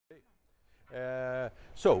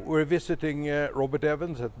So we're visiting Robert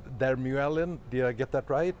Evans at DairyLight. Did I get that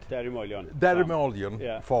right?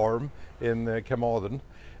 DairyLight farm in Carmarthen.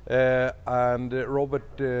 And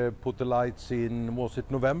Robert put the lights in, was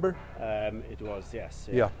it November? It was, yes.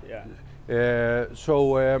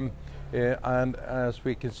 And as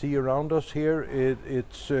we can see around us here,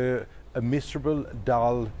 it's a miserable,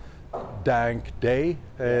 dull, dank day,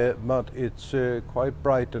 but it's quite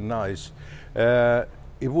bright and nice.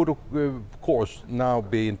 It would, of course, now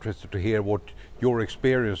be interested to hear what your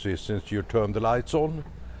experience is since you turned the lights on.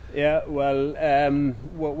 Yeah, well,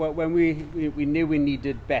 when we knew we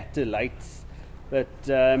needed better lights, but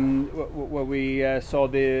when we saw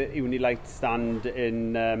the DairyLight stand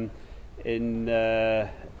in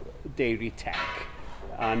Dairy Tech,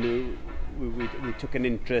 and we took an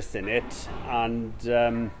interest in it, and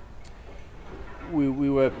we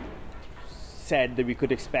were said that we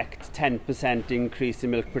could expect 10% increase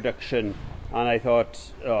in milk production, and I thought,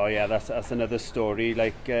 oh yeah, that's another story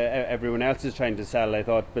like everyone else is trying to sell, I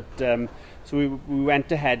thought. But so we went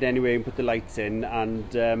ahead anyway and put the lights in, and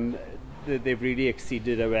they've really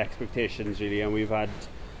exceeded our expectations really, and we've had,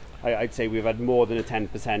 I'd say we've had more than a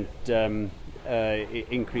 10%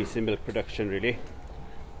 increase in milk production really.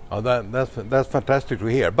 Oh, that's fantastic to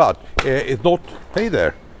hear, but it's not, hey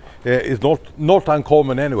there. It's not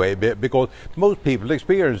uncommon anyway, because most people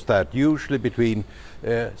experience that usually between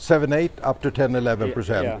 7-8 up to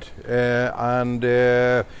 10-11%, and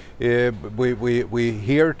we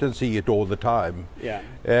hear it and see it all the time.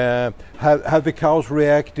 Have the cows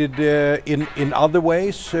reacted in other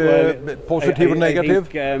ways, positive or negative? I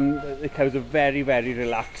think the cows are very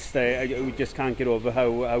relaxed. We just can't get over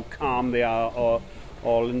how calm they are,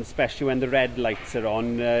 and especially when the red lights are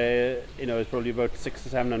on. You know, it's probably about 600 or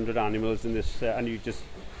 700 animals in this, and you just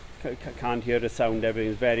can't hear a sound.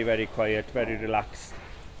 Everything's very quiet, very relaxed.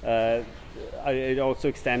 It also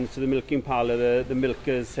extends to the milking parlour. The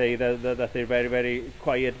milkers say that they're very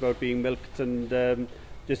quiet about being milked, and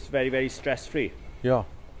just very stress free. Yeah.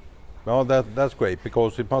 No, that's great,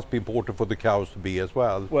 because it must be important for the cows to be as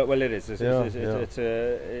well. Well, it is. It's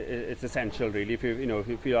essential, really.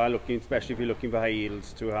 If you are looking, especially if you're looking for high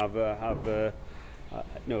yields, to have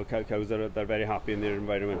cows that are very happy in their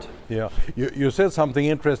environment. Yeah, you said something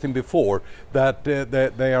interesting before, that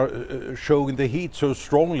they are showing the heat so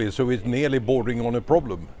strongly, so it's nearly bordering on a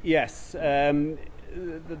problem. Yes,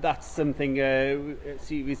 that's something.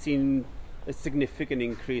 We've seen a significant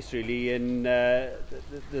increase really in the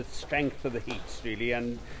strength of the heat really,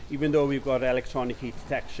 and even though we've got electronic heat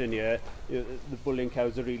detection here, the bulling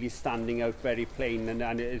cows are really standing out very plain,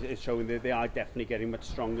 and it's showing that they are definitely getting much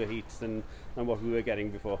stronger heats than what we were getting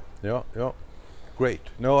before. Yeah, great.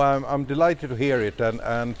 No, I'm delighted to hear it,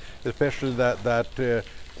 and especially that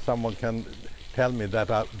someone can tell me that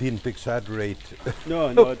I didn't exaggerate.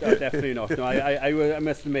 No, definitely not. No, I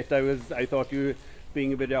must admit I thought you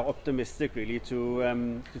being a bit optimistic really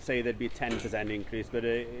to say there'd be a 10% increase, but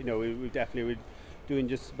we definitely were doing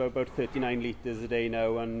just about 39 litres a day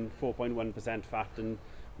now, and 4.1% fat, and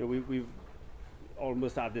we've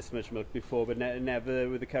almost had this much milk before, but never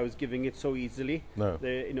with the cows giving it so easily. No.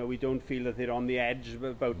 We don't feel that they're on the edge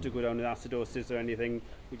about to go down with acidosis or anything.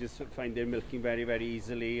 We just find they're milking very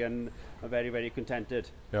easily, and are very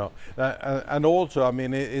contented. Yeah, and also, I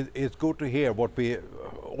mean, it's good to hear what we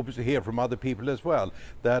obviously hear from other people as well,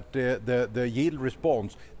 that the yield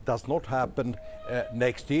response does not happen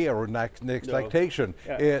next year or next lactation.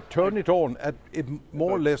 Turn it on, it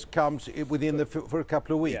more or less comes within for a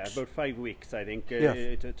couple of weeks. Yeah, about 5 weeks, I think.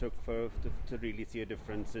 It took to really see a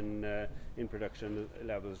difference in production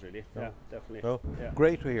levels, really. Yeah, definitely. Well,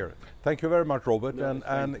 great to hear. Thank you very much, Robert,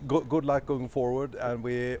 and good luck going forward. And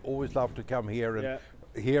we always love to come here and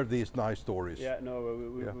hear these nice stories. Yeah, no,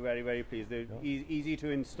 we're very pleased. They're easy to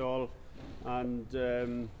install, and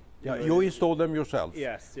you install them yourself?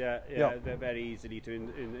 Yes, they're very easily to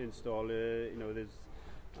install. The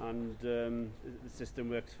system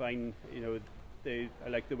works fine. I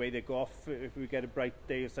like the way they go off. If we get a bright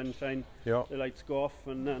day of sunshine, the lights go off,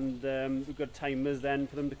 and we've got timers then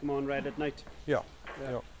for them to come on red at night. Yeah.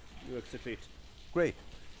 It works a treat. Great.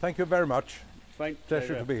 Thank you very much. Fine.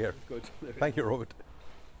 Pleasure to be here. Good. Thank you, Robert.